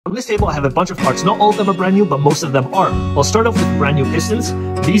On this table, I have a bunch of parts. Not all of them are brand new, but most of them are. I'll start off with brand new pistons.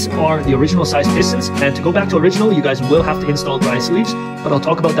 These are the original size pistons, and to go back to original, you guys will have to install dry sleeves, but I'll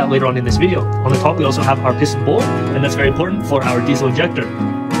talk about that later on in this video. On the top, we also have our piston bowl, and that's very important for our diesel injector.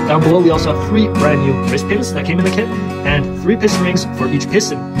 Down below, we also have 3 brand new wrist pins that came in the kit, and 3 piston rings for each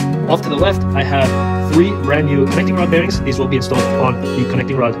piston. Off to the left, I have 3 brand new connecting rod bearings. These will be installed on the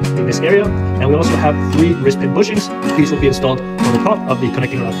connecting rod in this area. And we also have 3 wrist pin bushings. These will be installed on the top of the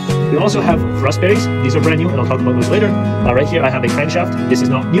connecting rod. We also have thrust bearings. These are brand new, and I'll talk about those later. Right here, I have a crankshaft. This is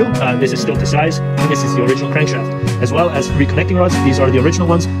not new. This is still to size, and this is the original crankshaft. As well as 3 connecting rods. These are the original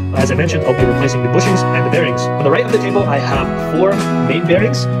ones. As I mentioned, I'll be replacing the bushings and the bearings. On the right of the table, I have 4 main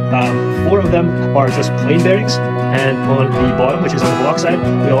bearings. 4 of them are just plain bearings. And on the bottom, which is on the block side,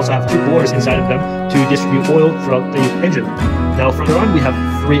 we also have 2 bores inside of them to distribute oil throughout the engine. Now further on, we have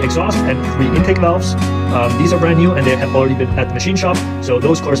 3 exhaust and 3 intake valves. These are brand new, and they have already been at the machine shop, so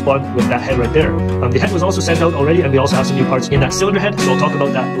those correspond with that head right there. The head was also sent out already, and we also have some new parts in that cylinder head, so I'll talk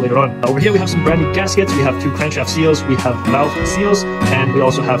about that later on. Over here, we have some brand new gaskets. We have 2 crankshaft seals, we have valve seals, and we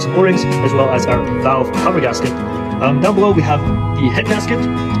also have some O-rings, as well as our valve cover gasket. Down below, we have the head gasket,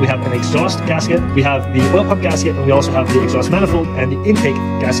 we have an exhaust gasket, we have the oil pump gasket, and we also have the exhaust manifold and the intake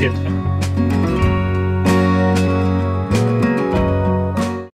gasket.